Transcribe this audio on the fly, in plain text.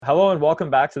Hello and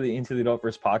welcome back to the Into the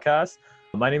Adultverse podcast.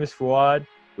 My name is Fuad.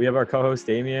 We have our co-host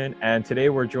Damien, and today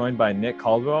we're joined by Nick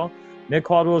Caldwell. Nick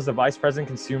Caldwell is the Vice President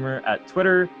Consumer at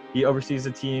Twitter. He oversees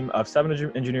a team of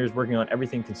 700 engineers working on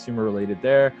everything consumer related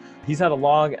there. He's had a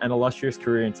long and illustrious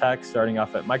career in tech, starting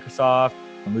off at Microsoft,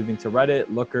 moving to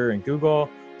Reddit, Looker, and Google.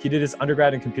 He did his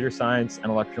undergrad in computer science and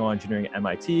electrical engineering at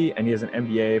MIT, and he has an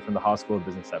MBA from the Haas School of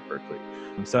Business at Berkeley.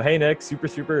 So hey, Nick,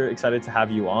 super excited to have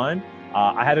you on.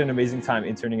 I had an amazing time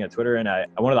interning at Twitter, and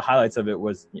one of the highlights of it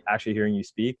was actually hearing you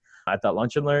speak at that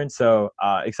Lunch and Learn. So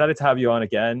excited to have you on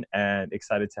again, and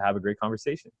excited to have a great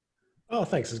conversation. Oh,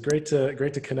 thanks. It's great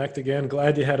to connect again.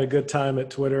 Glad you had a good time at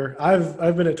Twitter.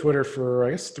 I've been at Twitter for, I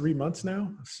guess, 3 months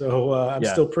now. So I'm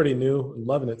still pretty new,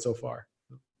 loving it so far.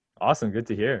 Awesome. Good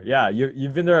to hear. Yeah.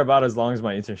 You've been there about as long as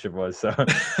my internship was. So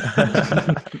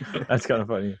that's kind of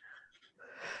funny.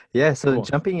 Yeah. So cool.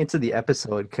 Jumping into the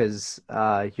episode, because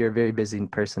you're a very busy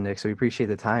person, Nick, so we appreciate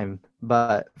the time.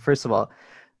 But first of all,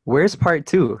 where's part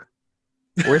two?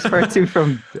 Where's part two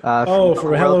from Hello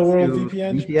World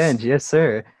VPN? VPN, yes,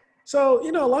 sir. So,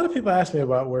 a lot of people ask me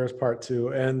about where's part two.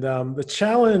 And the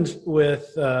challenge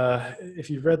with,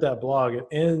 if you've read that blog, it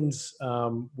ends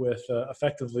with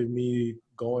effectively me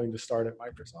going to start at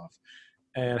Microsoft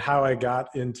and how I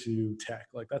got into tech.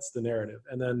 Like, that's the narrative.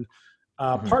 And then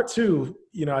part two,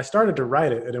 I started to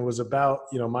write it, and it was about,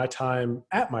 my time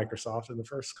at Microsoft in the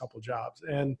first couple jobs.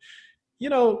 And,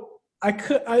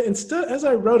 instead, as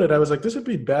I wrote it, I was like, this would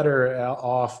be better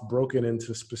off broken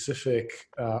into specific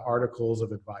articles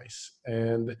of advice.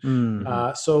 And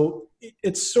so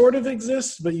it sort of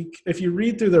exists, but if you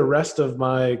read through the rest of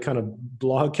my kind of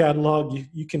blog catalog,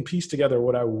 you can piece together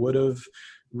what I would have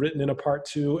written in a part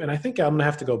two. And I think I'm gonna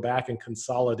have to go back and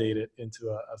consolidate it into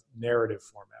a narrative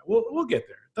format. We'll get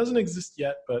there. It doesn't exist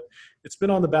yet, but it's been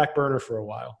on the back burner for a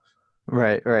while.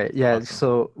 Right. Yeah. Awesome.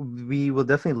 So we will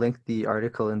definitely link the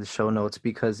article in the show notes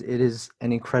because it is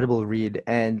an incredible read.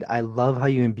 And I love how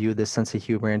you imbue this sense of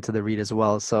humor into the read as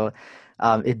well. So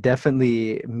it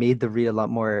definitely made the read a lot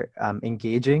more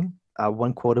engaging.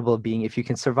 One quotable being, if you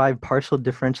can survive partial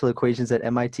differential equations at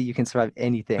MIT, you can survive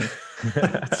anything.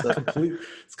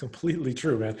 It's completely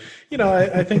true, man.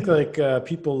 I think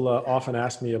people often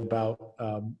ask me about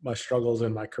my struggles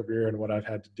in my career and what I've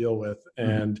had to deal with.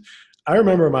 And I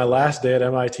remember my last day at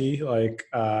MIT,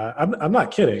 I'm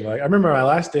not kidding. I remember my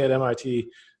last day at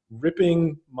MIT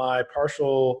ripping my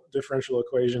partial differential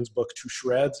equations book to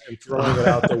shreds and throwing it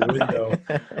out the window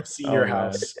of senior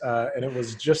house. And it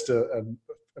was just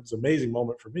it was an amazing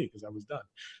moment for me because I was done.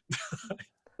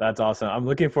 That's awesome. I'm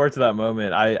looking forward to that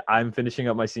moment. I'm finishing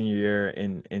up my senior year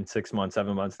in 7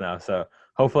 months now. So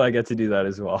hopefully I get to do that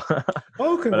as well.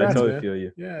 Oh, congrats, but I totally man. feel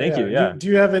you. Yeah, Thank you. Yeah. Do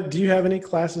you have any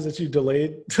classes that you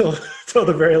delayed till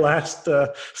the very last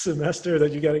semester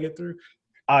that you got to get through?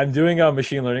 I'm doing a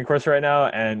machine learning course right now,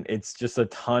 and it's just a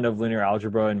ton of linear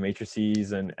algebra and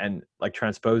matrices and like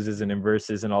transposes and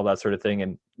inverses and all that sort of thing.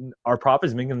 And our prof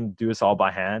is making them do this all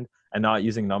by hand and not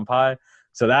using NumPy.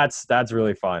 So that's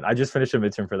really fun. I just finished a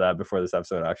midterm for that before this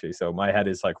episode, actually. So my head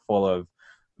is full of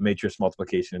matrix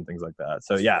multiplication and things like that.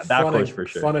 So yeah, that course for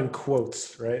sure. Fun in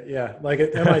quotes, right? Yeah. Like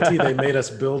at MIT, they made us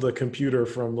build a computer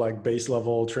from base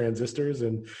level transistors.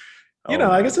 And,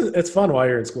 I guess it's fun while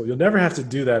you're in school. You'll never have to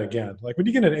do that again. Like when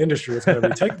you get in an industry, it's going to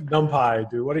be take NumPy,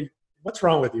 dude. What's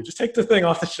wrong with you? Just take the thing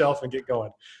off the shelf and get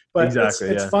going. But exactly,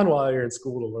 it's fun while you're in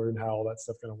school to learn how all that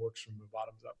stuff kind of works from the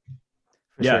bottoms up.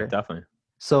 Sure. Definitely.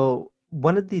 So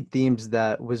one of the themes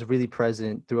that was really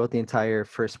present throughout the entire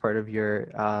first part of your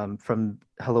from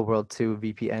Hello World to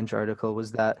VP-Eng article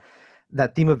was that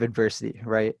theme of adversity,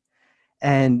 right?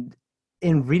 And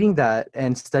in reading that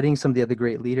and studying some of the other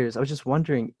great leaders, I was just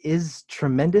wondering, is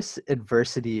tremendous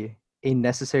adversity a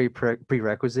necessary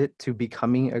prerequisite to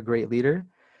becoming a great leader?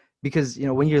 Because,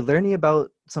 when you're learning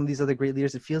about some of these other great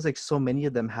leaders, it feels like so many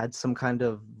of them had some kind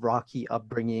of rocky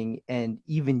upbringing. And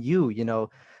even you,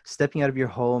 stepping out of your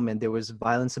home and there was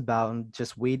violence abound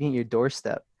just waiting at your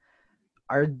doorstep.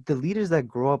 Are the leaders that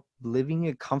grow up living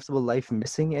a comfortable life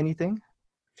missing anything?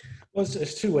 Well,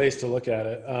 it's two ways to look at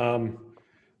it.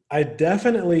 I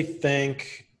definitely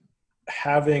think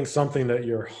having something that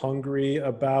you're hungry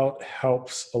about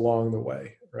helps along the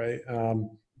way, right?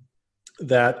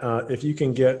 That if you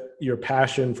can get your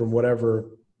passion from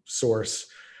whatever source,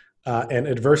 and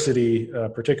adversity,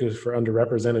 particularly for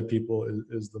underrepresented people,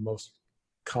 is the most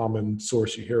common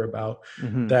source you hear about,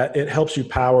 that it helps you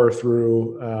power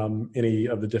through any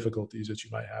of the difficulties that you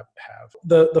might have.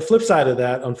 The flip side of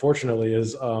that, unfortunately,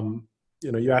 is,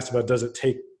 you asked about, does it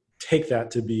take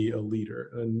that to be a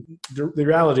leader? And the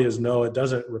reality is no, it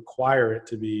doesn't require it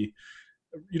to be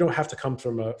you don't have to come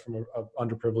from a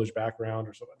underprivileged background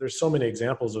or something. There's so many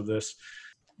examples of this,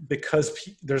 because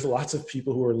there's lots of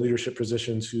people who are in leadership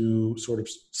positions who sort of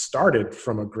started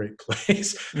from a great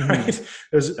place, right?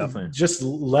 There's Definitely. just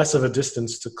less of a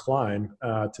distance to climb,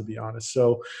 to be honest.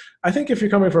 So I think if you're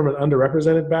coming from an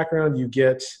underrepresented background, you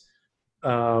get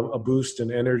a boost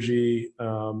in energy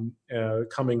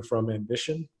coming from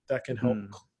ambition that can help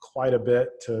quite a bit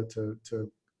to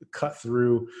cut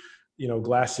through,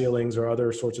 glass ceilings or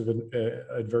other sorts of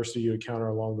adversity you encounter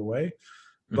along the way.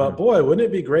 But boy, wouldn't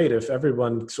it be great if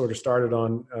everyone sort of started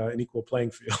on an equal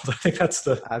playing field? I think that's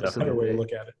the better way to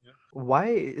look at it. Yeah.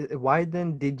 Why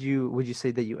then would you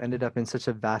say that you ended up in such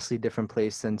a vastly different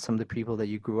place than some of the people that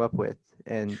you grew up with?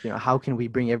 And, how can we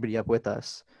bring everybody up with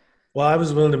us? Well, I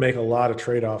was willing to make a lot of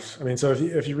trade-offs. I mean, so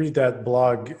if you read that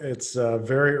blog, it's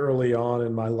very early on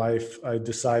in my life, I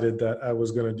decided that I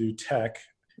was going to do tech.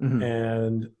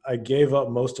 And I gave up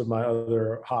most of my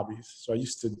other hobbies. So I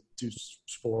used to do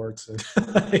sports and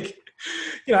I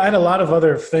had a lot of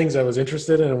other things I was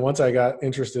interested in. And once I got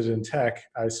interested in tech,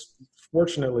 I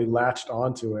fortunately latched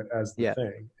onto it as the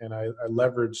thing. And I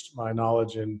leveraged my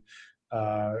knowledge in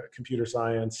computer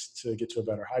science to get to a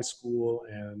better high school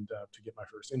and to get my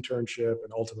first internship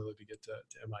and ultimately to get to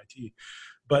MIT.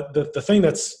 But the thing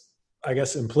that's, I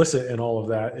guess, implicit in all of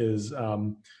that is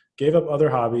gave up other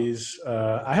hobbies.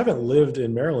 I haven't lived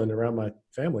in Maryland around my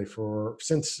family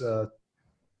since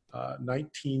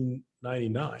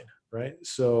 1999, right?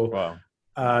 So, wow.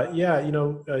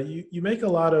 You make a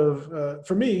lot of,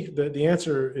 for me, the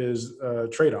answer is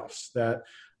trade-offs. That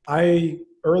I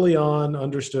early on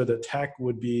understood that tech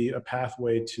would be a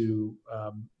pathway to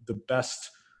the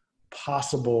best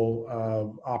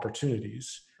possible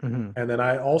opportunities. And then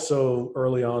I also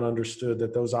early on understood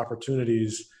that those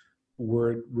opportunities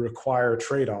would require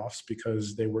trade-offs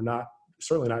because they were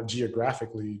certainly not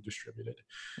geographically distributed.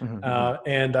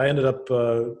 And I ended up,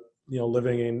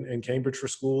 living in Cambridge for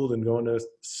school, and going to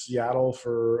Seattle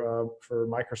for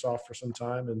Microsoft for some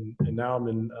time, and now I'm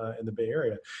in the Bay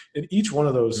Area. And each one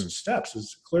of those steps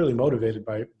is clearly motivated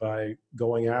by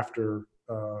going after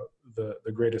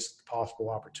the greatest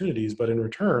possible opportunities, but in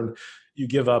return, you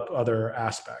give up other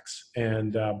aspects.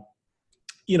 And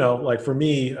like for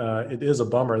me, it is a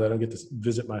bummer that I don't get to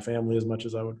visit my family as much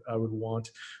as I would want.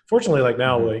 Fortunately, like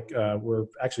now, we're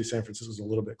actually, San Francisco is a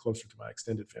little bit closer to my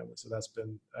extended family, so that's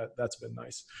been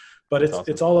nice. But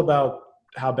it's all about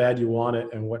how bad you want it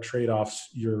and what trade-offs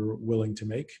you're willing to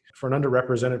make. For an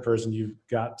underrepresented person, you've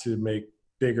got to make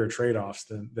bigger trade-offs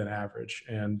than average.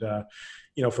 And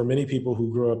for many people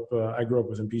who grew up, I grew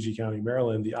up in PG County,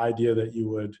 Maryland, the idea that you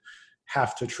would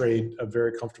have to trade a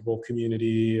very comfortable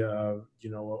community, a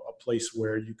place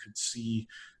where you could see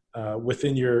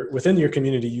within your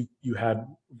community, you had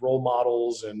role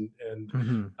models and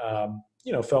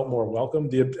felt more welcome.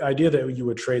 The idea that you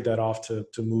would trade that off to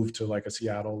move to like a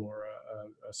Seattle or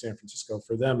a San Francisco,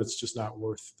 for them, it's just not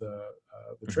worth the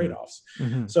trade-offs.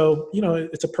 So,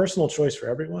 it's a personal choice for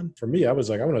everyone. For me, I was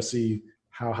like, I want to see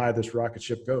how high this rocket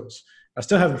ship goes. I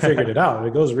still haven't figured it out.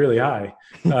 It goes really high.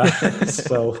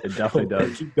 So it definitely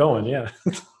does. Keep going. Yeah.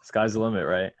 Sky's the limit,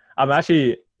 right? I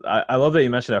love that you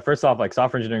mentioned that. First off, like,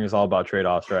 software engineering is all about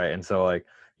trade-offs, right? And so, like,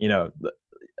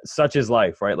 such is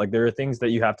life, right? Like, there are things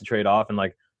that you have to trade off, and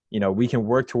like, we can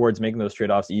work towards making those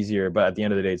trade-offs easier, but at the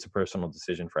end of the day, it's a personal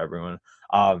decision for everyone.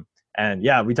 And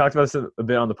yeah, we talked about this a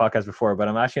bit on the podcast before, but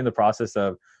I'm actually in the process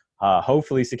of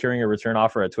hopefully securing a return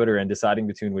offer at Twitter and deciding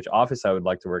between which office I would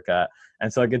like to work at.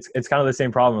 And so, like, it's kind of the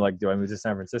same problem. Like, do I move to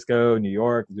San Francisco, New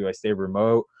York? Do I stay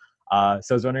remote? So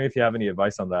I was wondering if you have any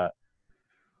advice on that.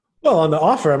 Well, on the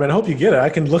offer, I hope you get it. I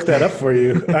can look that up for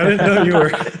you. I didn't know you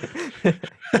were.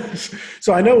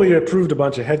 So I know we approved a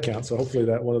bunch of headcount, so hopefully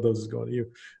that one of those is going to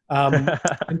you.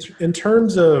 In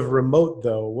terms of remote,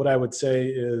 though, what I would say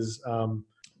is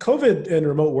COVID and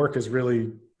remote work has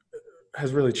really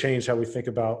changed how we think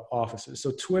about offices.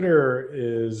 So Twitter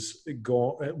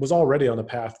was already on the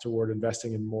path toward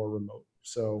investing in more remote.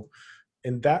 So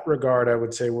in that regard, I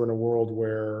would say we're in a world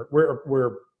where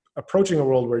we're approaching a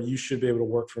world where you should be able to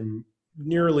work from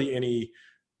nearly any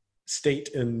state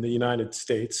in the United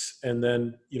States. And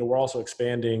then, we're also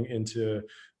expanding into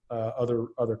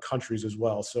other countries as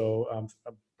well. So I'm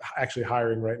actually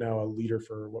hiring right now a leader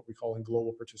for what we call in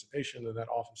global participation, and that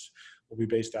office will be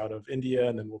based out of India,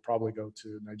 and then we'll probably go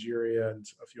to Nigeria and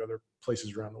a few other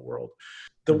places around the world.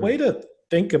 The way to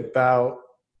think about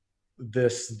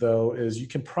this, though, is you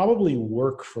can probably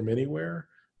work from anywhere,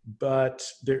 but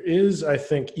there is, I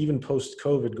think, even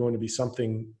post-COVID, going to be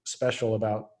something special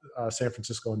about San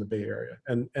Francisco and the Bay Area.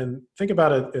 And think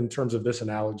about it in terms of this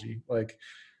analogy. Like,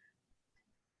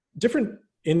 different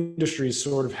industries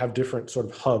sort of have different sort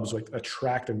of hubs, like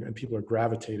attract and people are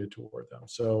gravitated toward them.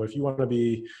 So if you want to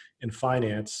be in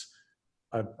finance,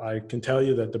 I can tell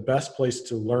you that the best place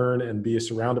to learn and be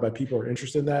surrounded by people who are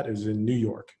interested in that is in New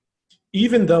York.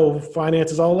 Even though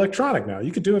finance is all electronic now,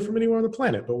 you could do it from anywhere on the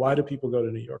planet, but why do people go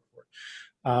to New York for it?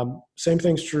 Same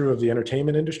thing's true of the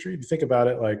entertainment industry. If you think about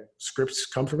it, like scripts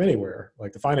come from anywhere,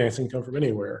 like the financing come from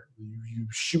anywhere. You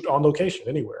shoot on location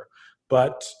anywhere.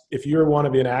 But if you want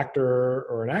to be an actor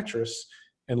or an actress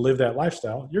and live that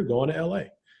lifestyle, you're going to LA.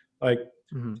 Like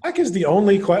tech is the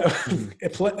only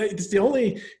it's the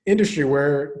only industry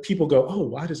where people go, oh,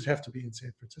 why does it have to be in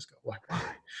San Francisco? Like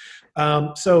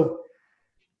why? So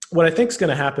what I think is going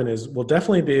to happen is we'll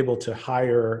definitely be able to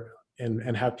hire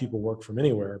and have people work from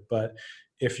anywhere. But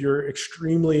if you're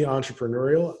extremely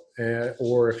entrepreneurial,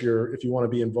 or if you want to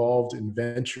be involved in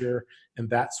venture and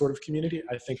that sort of community,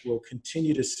 I think we'll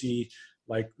continue to see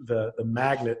like the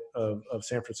magnet of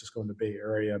San Francisco and the Bay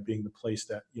Area being the place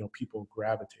that, you know, people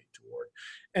gravitate toward.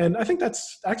 And I think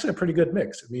that's actually a pretty good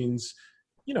mix. It means,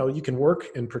 you know, you can work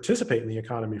and participate in the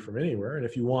economy from anywhere. And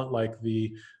if you want like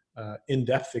the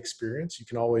in-depth experience, you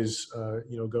can always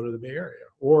you know, go to the Bay Area.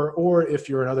 Or if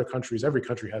you're in other countries, every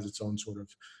country has its own sort of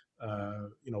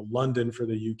you know, London for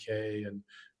the UK and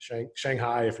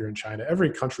Shanghai if you're in China. Every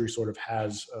country sort of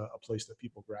has a place that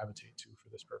people gravitate to for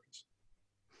this purpose.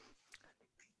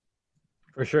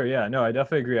 For sure. Yeah, no, I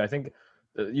definitely agree. I think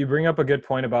you bring up a good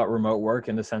point about remote work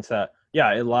in the sense that,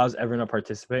 yeah, it allows everyone to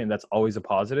participate, and that's always a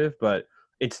positive, but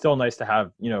it's still nice to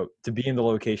have, you know, to be in the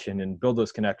location and build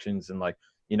those connections. And like,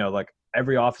 you know, like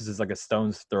every office is like a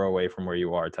stone's throw away from where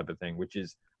you are type of thing, which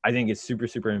is, I think is super,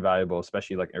 super invaluable,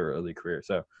 especially like in your early career.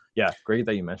 So yeah, great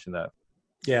that you mentioned that.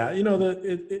 Yeah, you know,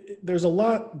 there's a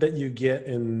lot that you get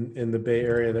in the Bay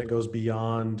Area that goes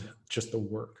beyond just the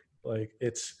work. Like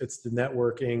it's the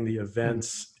networking, the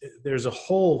events. There's a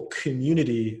whole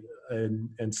community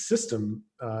and system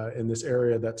in this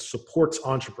area that supports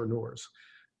entrepreneurs,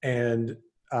 and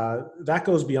that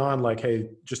goes beyond like, hey,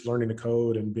 just learning to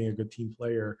code and being a good team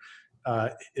player.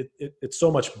 It's so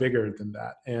much bigger than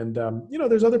that. And you know,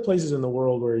 there's other places in the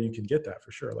world where you can get that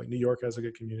for sure. Like New York has a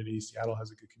good community, Seattle has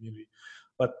a good community,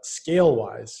 but scale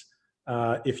wise,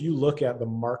 if you look at the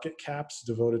market caps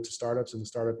devoted to startups in the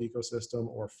startup ecosystem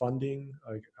or funding,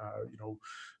 like, you know,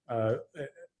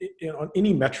 on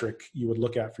any metric you would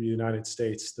look at for the United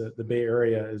States, the Bay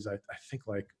Area is, I think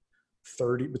like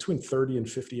between 30 and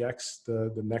 50x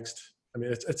the next. I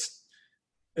mean,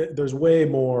 there's way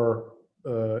more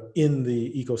in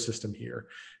the ecosystem here.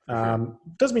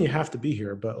 Doesn't mean you have to be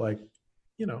here, but like,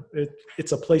 you know,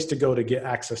 it's a place to go to get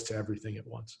access to everything at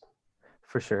once.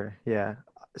 For sure. Yeah.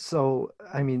 So,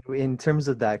 I mean, in terms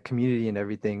of that community and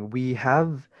everything, we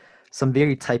have some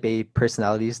very type A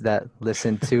personalities that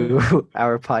listen to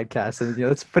our podcast, and, you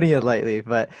know, it's putting it lightly,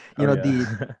 but, you know,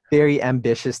 the very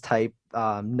ambitious type,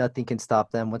 nothing can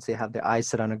stop them once they have their eyes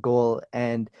set on a goal.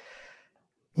 And,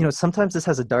 you know, sometimes this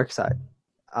has a dark side.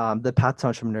 The path to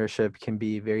entrepreneurship can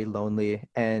be very lonely.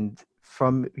 And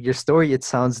from your story, it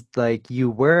sounds like you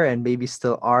were, and maybe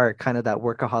still are, kind of that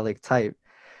workaholic type.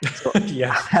 So,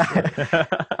 yeah.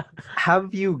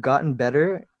 have you gotten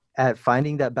better at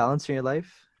finding that balance in your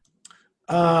life?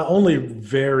 Only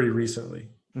very recently.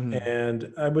 Mm-hmm.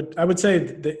 And I would say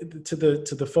to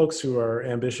the folks who are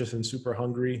ambitious and super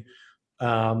hungry,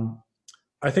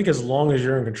 I think as long as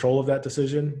you're in control of that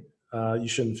decision, you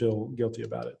shouldn't feel guilty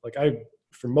about it. Like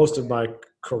for most of my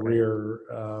career,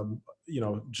 you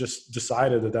know, just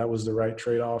decided that was the right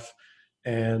trade-off.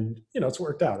 And, you know, it's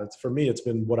worked out. For me, it's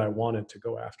been what I wanted to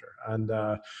go after. And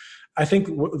I think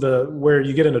where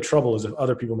you get into trouble is if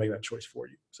other people make that choice for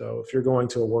you. So if you're going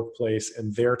to a workplace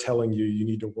and they're telling you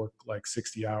need to work like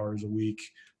 60 hours a week,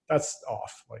 that's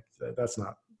off. Like that's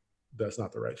not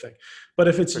the right thing. But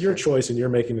if it's your choice and you're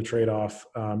making the trade-off,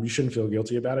 you shouldn't feel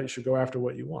guilty about it. You should go after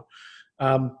what you want.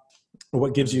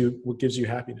 What gives you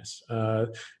happiness.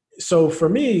 So for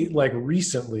me, like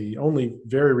recently, only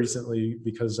very recently,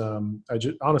 because I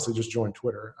honestly just joined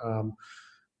Twitter.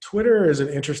 Twitter is an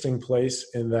interesting place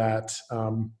in that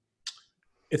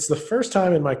it's the first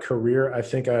time in my career I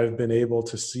think I've been able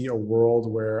to see a world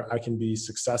where I can be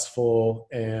successful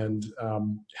and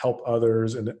help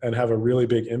others and have a really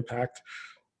big impact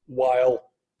while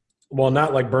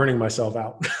not like burning myself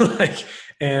out.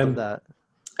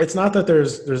 It's not that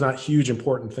there's not huge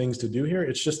important things to do here.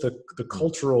 It's just the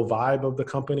cultural vibe of the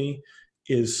company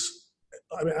is,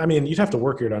 I mean, you'd have to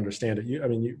work here to understand it. You know,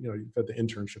 you've had the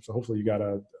internship, so hopefully you got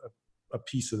a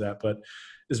piece of that, but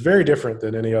it's very different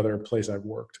than any other place I've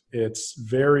worked. It's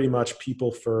very much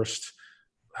people first.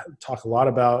 I talk a lot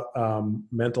about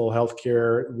mental health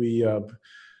care.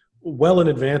 well in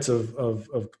advance of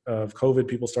COVID,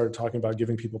 people started talking about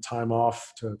giving people time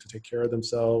off to take care of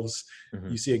themselves. Mm-hmm.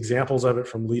 You see examples of it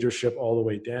from leadership all the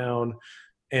way down,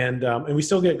 and we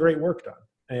still get great work done.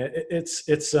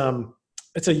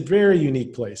 It's a very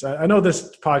unique place. I know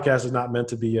this podcast is not meant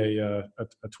to be a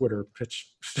Twitter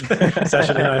pitch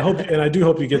session, and I do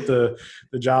hope you get the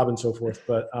job and so forth.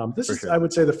 But this For is, sure. I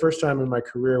would say, the first time in my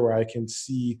career where I can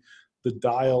see the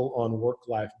dial on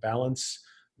work-life balance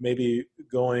maybe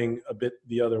going a bit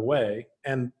the other way.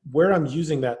 And where I'm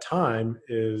using that time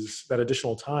is that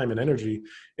additional time and energy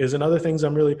is in other things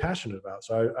I'm really passionate about.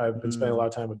 So I've been spending a lot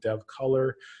of time with Dev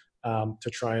Color to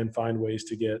try and find ways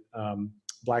to get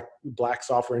black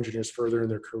software engineers further in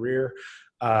their career.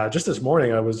 Just this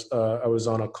morning, I was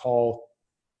on a call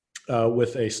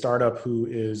with a startup who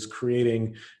is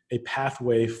creating a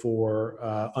pathway for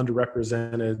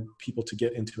underrepresented people to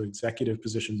get into executive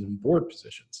positions and board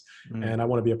positions. And I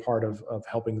want to be a part of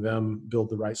helping them build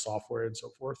the right software and so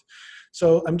forth.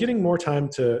 So I'm getting more time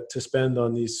to spend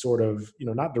on these sort of,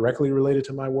 not directly related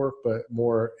to my work, but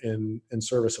more in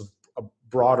service of a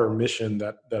broader mission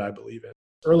that I believe in.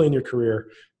 Early in your career,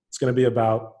 it's going to be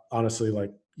about, honestly,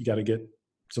 like, you got to get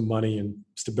some money and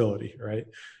stability, right?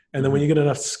 And then when you get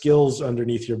enough skills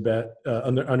underneath your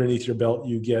belt,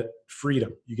 you get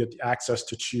freedom. You get the access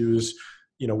to choose,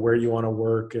 where you want to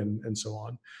work and so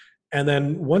on. And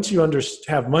then once you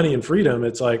have money and freedom,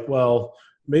 it's like, well,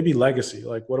 maybe legacy.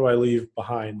 Like, what do I leave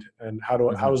behind, and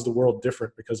how is the world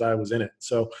different because I was in it?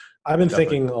 So I've been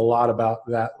thinking a lot about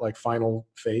that, like, final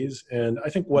phase. And I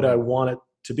think what I want it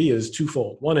to be is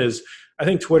twofold. One is, I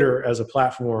think Twitter as a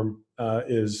platform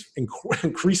is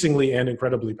increasingly and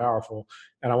incredibly powerful,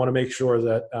 and I want to make sure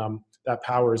that that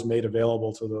power is made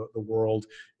available to the world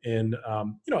in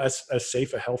as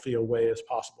safe, a healthy a way as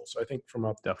possible. So I think from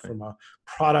a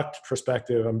product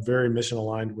perspective, I'm very mission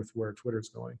aligned with where Twitter's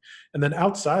going. And then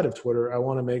outside of Twitter, I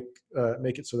want to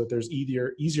make it so that there's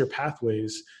easier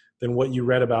pathways than what you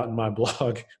read about in my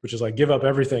blog, which is like, give up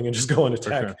everything and just go into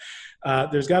tech. Sure.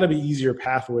 There's got to be easier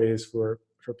pathways for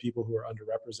people who are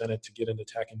underrepresented to get into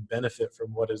tech and benefit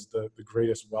from what is the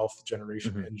greatest wealth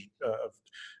generation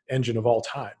engine of all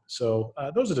time. So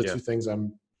those are the two things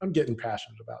I'm getting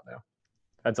passionate about now.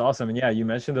 That's awesome. And yeah, you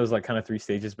mentioned those like kind of 3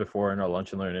 stages before in our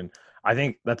lunch and learn. And I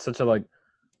think that's such a like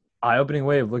eye-opening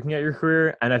way of looking at your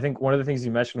career. And I think one of the things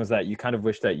you mentioned was that you kind of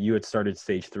wish that you had started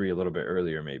stage 3 a little bit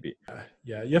earlier, maybe.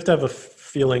 Yeah, you have to have a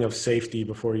feeling of safety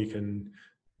before you can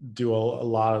do a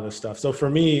lot of this stuff. So for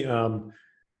me,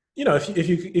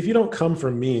 if you don't come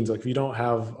from means, like if you don't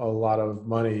have a lot of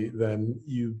money, then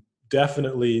you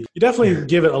definitely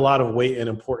give it a lot of weight and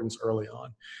importance early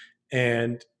on.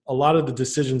 And a lot of the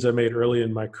decisions I made early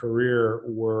in my career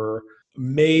were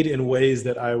made in ways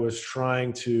that I was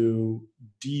trying to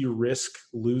de-risk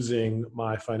losing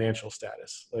my financial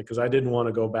status, like, because I didn't want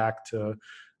to go back to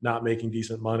not making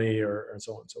decent money or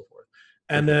so on and so forth.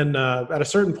 And then at a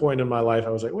certain point in my life, I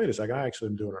was like, wait a second, I actually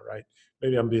am doing it right.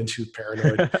 Maybe I'm being too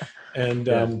paranoid.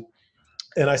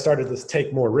 And I started to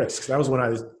take more risks. That was when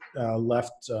I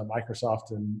left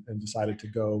Microsoft and decided to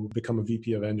go become a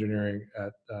VP of engineering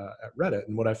at Reddit.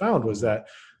 And what I found was that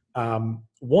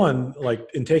one, like,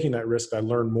 in taking that risk, I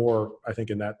learned more, I think,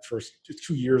 in that first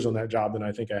 2 years on that job than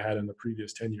I think I had in the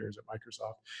previous 10 years at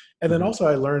Microsoft. And then also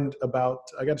I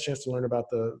got a chance to learn about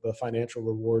the financial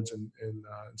rewards in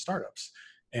startups.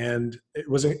 And it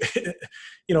was,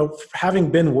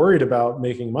 having been worried about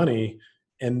making money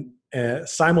and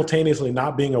simultaneously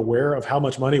not being aware of how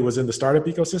much money was in the startup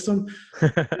ecosystem.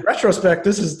 In retrospect,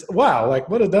 this is, wow, like,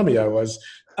 what a dummy I was.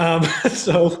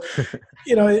 So,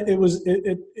 it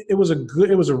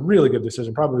was a really good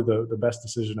decision, probably the best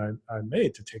decision I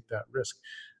made to take that risk.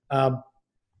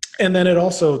 And then it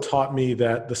also taught me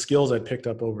that the skills I picked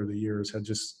up over the years had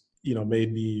just,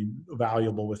 made me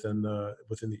valuable within the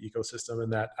ecosystem,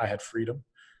 and that I had freedom.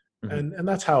 And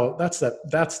that's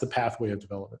the pathway of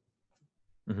development.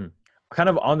 Kind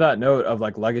of on that note of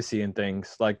like legacy and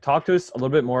things, like, talk to us a little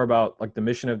bit more about like the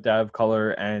mission of Dev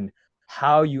Color and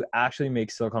how you actually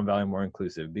make Silicon Valley more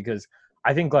inclusive, because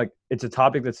I think like it's a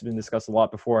topic that's been discussed a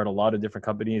lot before at a lot of different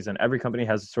companies, and every company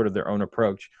has sort of their own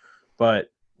approach. But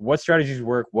what strategies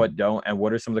work, what don't, and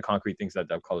what are some of the concrete things that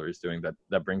Dev Color is doing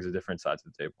that brings a different side to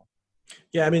the table?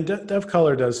 Yeah, I mean, Dev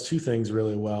Color does 2 things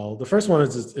really well. The first one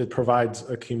is it provides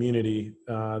a community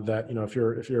that,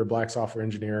 if you're a Black software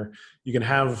engineer, you can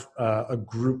have a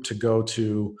group to go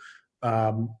to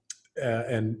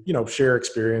and share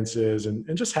experiences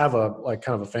and just have a like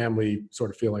kind of a family sort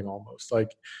of feeling almost.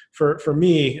 Like for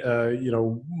me,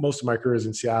 most of my career is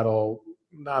in Seattle.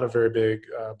 not a very big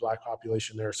Black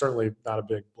population there, certainly not a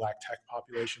big Black tech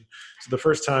population. So the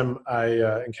first time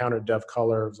I encountered Dev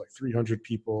Color, it was like 300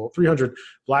 people, 300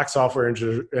 Black software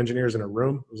engineers in a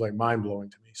room. It was like mind blowing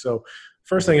to me. So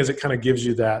first thing is it kind of gives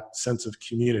you that sense of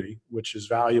community, which is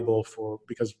valuable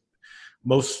because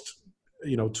most,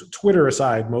 Twitter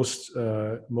aside, most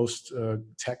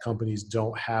tech companies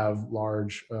don't have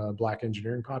large Black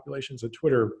engineering populations. So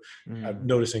Twitter, I'm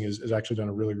noticing, is actually done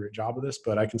a really great job of this.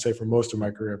 But I can say for most of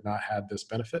my career, I've not had this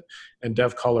benefit, and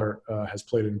Dev Color has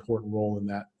played an important role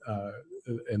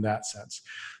in that sense.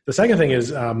 The second thing is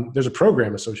there's a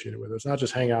program associated with it. It's not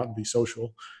just hang out and be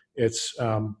social. It's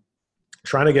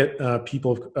trying to get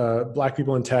Black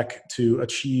people in tech to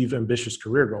achieve ambitious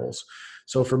career goals.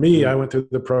 So for me, I went through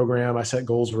the program. I set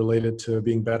goals related to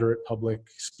being better at public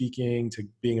speaking, to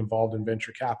being involved in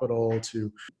venture capital, to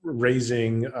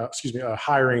hiring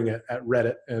at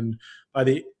Reddit. And by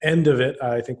the end of it,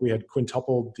 I think we had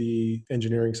quintupled the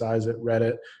engineering size at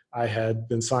Reddit. I had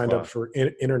been signed up for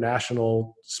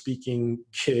international speaking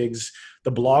gigs.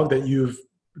 The blog that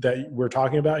we're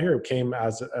talking about here came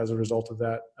as a result of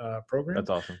that program. That's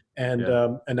awesome. And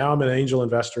now I'm an angel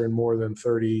investor in more than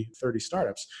 30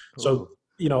 startups. Cool. So,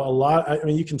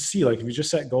 you can see, like, if you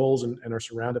just set goals and are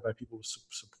surrounded by people who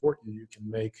support you, you can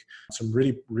make some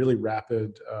really, really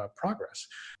rapid progress.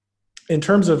 In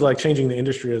terms of like changing the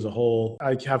industry as a whole,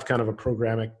 I have kind of a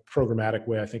programmatic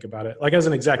way I think about it. Like as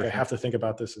an exec, I have to think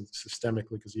about this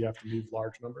systemically because you have to move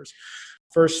large numbers.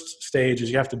 First stage is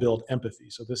you have to build empathy.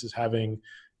 So this is having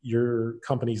your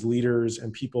company's leaders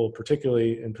and people,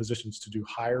 particularly in positions to do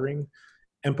hiring,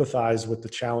 empathize with the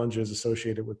challenges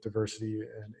associated with diversity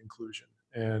and inclusion.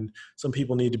 And some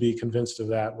people need to be convinced of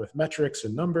that with metrics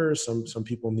and numbers. Some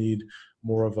people need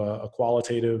more of a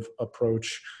qualitative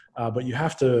approach. But you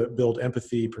have to build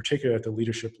empathy, particularly at the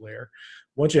leadership layer.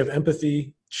 Once you have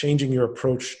empathy, changing your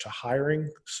approach to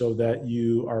hiring so that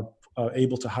you are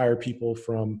able to hire people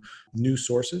from new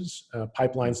sources,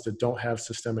 pipelines that don't have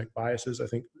systemic biases. I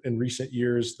think in recent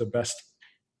years, the best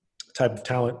type of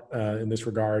talent in this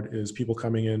regard is people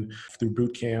coming in through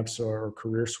boot camps or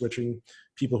career switching,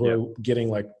 people who are getting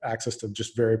like access to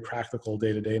just very practical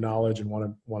day-to-day knowledge and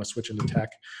want to switch into tech.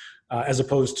 As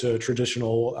opposed to a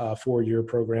traditional 4-year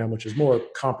program, which is more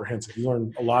comprehensive. You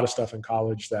learn a lot of stuff in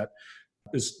college that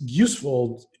is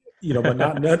useful, but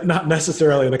not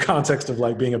necessarily in the context of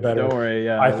like being a better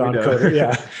Python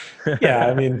coder.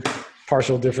 Yeah,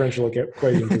 partial differential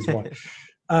equations is one.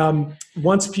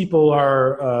 Once people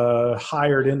are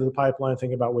hired into the pipeline,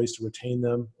 think about ways to retain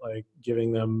them, like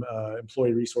giving them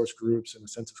employee resource groups and a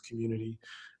sense of community.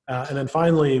 And then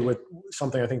finally, with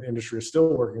something I think the industry is still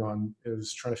working on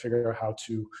is trying to figure out how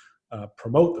to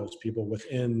promote those people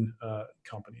within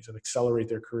companies and accelerate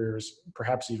their careers,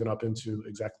 perhaps even up into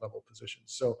exec level positions.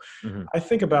 So I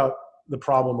think about the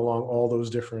problem along all those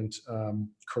different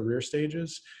career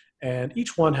stages. And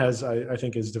each one has, I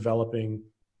think, is developing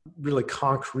really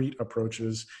concrete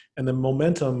approaches. And the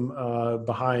momentum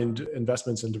behind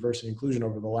investments in diversity and inclusion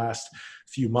over the last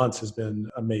few months has been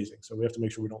amazing. So we have to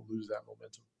make sure we don't lose that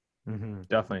momentum.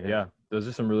 Definitely. Yeah. Those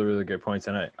are some really, really good points.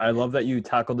 And I love that you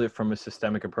tackled it from a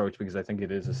systemic approach because I think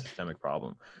it is a systemic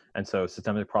problem. And so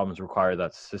systemic problems require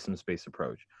that systems-based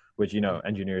approach, which,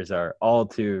 engineers are all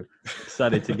too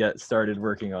excited to get started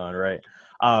working on, right?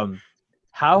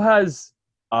 How has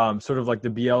sort of like the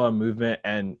BLM movement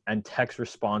and tech's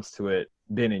response to it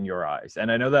been in your eyes?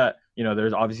 And I know that,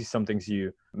 there's obviously some things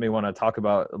you may want to talk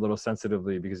about a little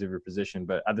sensitively because of your position,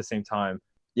 but at the same time,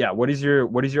 what is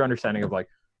your understanding of like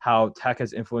how tech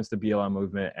has influenced the BLM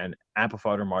movement and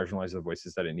amplified or marginalized the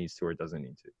voices that it needs to or doesn't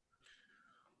need to?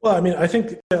 Well, I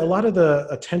think a lot of the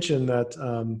attention that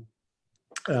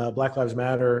Black Lives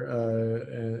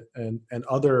Matter and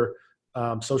other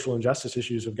social injustice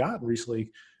issues have gotten recently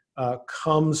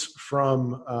comes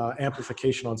from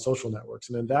amplification on social networks.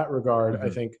 And in that regard, I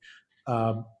think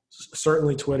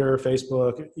certainly Twitter,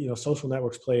 Facebook, social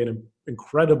networks play an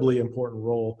incredibly important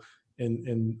role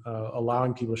in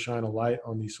allowing people to shine a light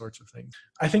on these sorts of things.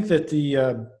 I think that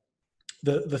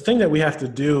the thing that we have to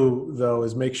do, though,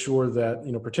 is make sure that,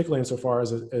 particularly insofar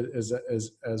as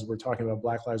we're talking about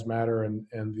Black Lives Matter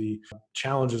and the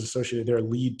challenges associated there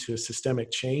lead to systemic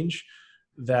change,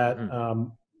 that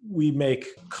we make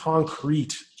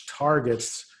concrete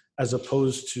targets as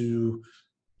opposed to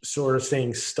sort of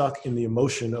staying stuck in the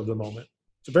emotion of the moment.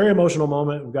 It's a very emotional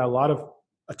moment. We've got a lot of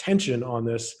attention on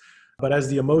this. But as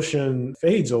the emotion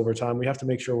fades over time, we have to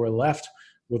make sure we're left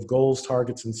with goals,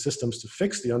 targets, and systems to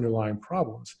fix the underlying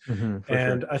problems.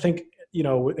 I think,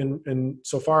 in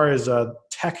so far as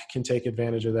tech can take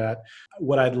advantage of that,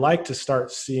 what I'd like to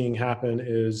start seeing happen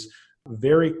is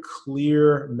very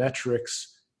clear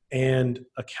metrics and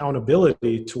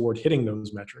accountability toward hitting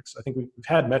those metrics. I think we've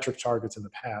had metric targets in the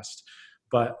past,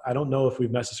 but I don't know if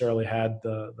we've necessarily had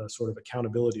the sort of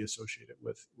accountability associated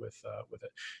with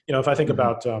it. If I think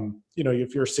about,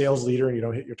 if you're a sales leader and you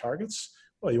don't hit your targets,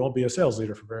 well, you won't be a sales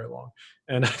leader for very long.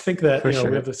 And I think that, For sure.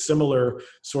 we have the similar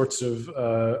sorts of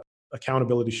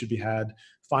accountability should be had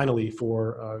finally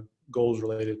for goals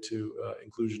related to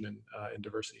inclusion and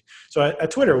diversity. So at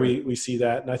Twitter, we see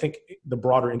that. And I think the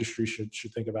broader industry should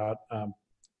think about,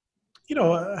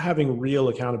 having real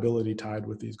accountability tied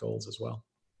with these goals as well.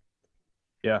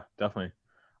 Yeah, definitely.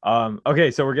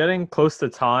 Okay, so we're getting close to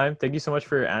time. Thank you so much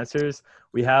for your answers.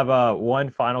 We have one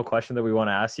final question that we want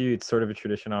to ask you. It's sort of a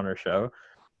tradition on our show.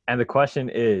 And the question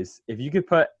is, if you could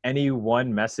put any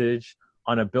one message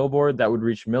on a billboard that would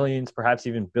reach millions, perhaps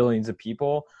even billions of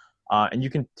people, and you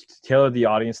can tailor the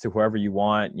audience to whoever you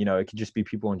want, it could just be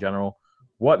people in general,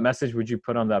 what message would you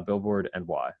put on that billboard and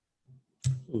why?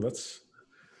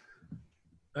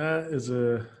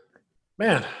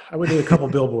 Man, I would need a couple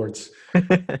billboards.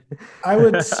 I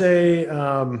would say,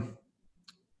 I've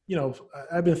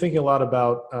been thinking a lot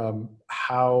about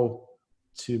how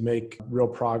to make real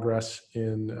progress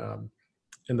in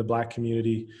the Black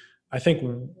community. I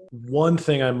think one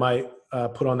thing I might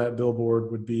put on that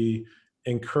billboard would be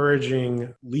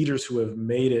encouraging leaders who have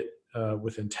made it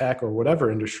within tech or whatever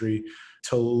industry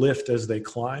to lift as they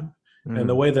climb. And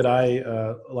the way that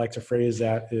I like to phrase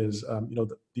that is,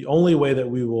 the only way that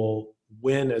we will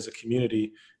win as a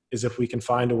community is if we can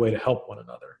find a way to help one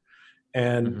another.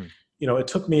 And, it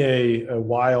took me a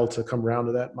while to come around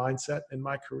to that mindset in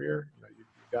my career. You've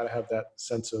got to have that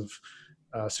sense of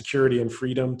security and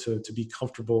freedom to be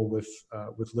comfortable with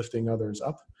lifting others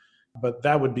up. But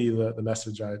that would be the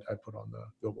message I'd put on the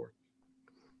billboard.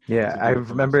 Yeah, I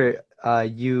remember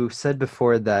you said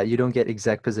before that you don't get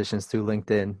exec positions through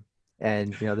LinkedIn.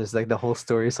 And, there's like the whole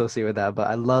story associated with that. But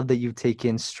I love that you've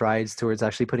taken strides towards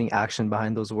actually putting action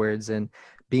behind those words and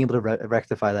being able to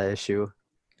rectify that issue.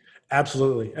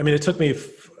 Absolutely. I mean, it took me,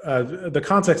 the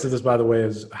context of this, by the way,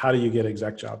 is how do you get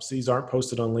exec jobs? These aren't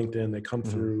posted on LinkedIn. They come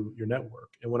through your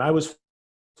network. And when I was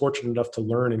fortunate enough to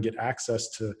learn and get access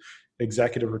to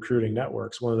executive recruiting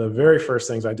networks, one of the very first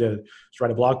things I did was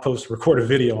write a blog post, record a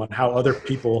video on how other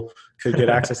people could get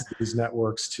access to these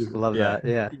networks too. Love that.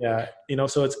 Yeah.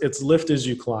 So it's lift as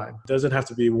you climb. It doesn't have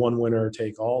to be one winner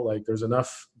take all. Like, there's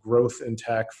enough growth in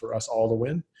tech for us all to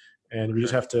win. And we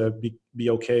just have to be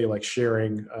okay, like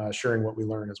sharing what we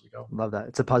learn as we go. Love that.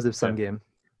 It's a positive sum game.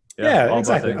 Yeah,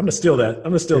 exactly. I'm gonna steal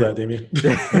that, Damien.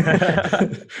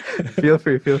 Feel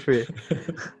free.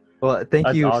 Well,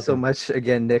 thank you so much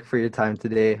again, Nick, for your time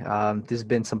today. There's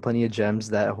been plenty of gems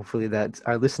that hopefully that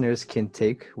our listeners can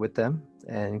take with them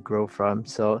and grow from.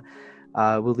 So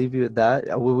we'll leave you with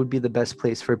that. What would be the best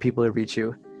place for people to reach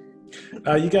you?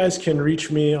 You guys can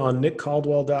reach me on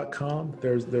nickcaldwell.com.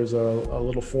 There's a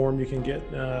little form you can get,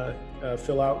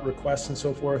 fill out requests and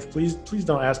so forth. Please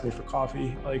don't ask me for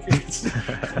coffee. Like, it's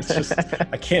just,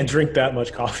 I can't drink that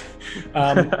much coffee.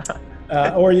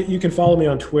 Or you can follow me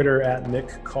on Twitter at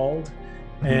nickcald.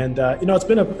 And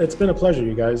it's been a pleasure,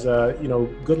 you guys.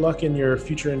 Good luck in your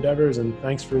future endeavors, and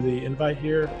thanks for the invite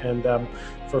here. And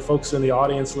for folks in the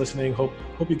audience listening, hope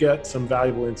you get some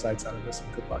valuable insights out of this,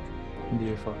 and good luck.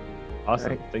 Beautiful.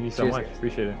 Awesome. Thank you so much.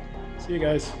 Appreciate it. See you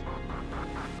guys.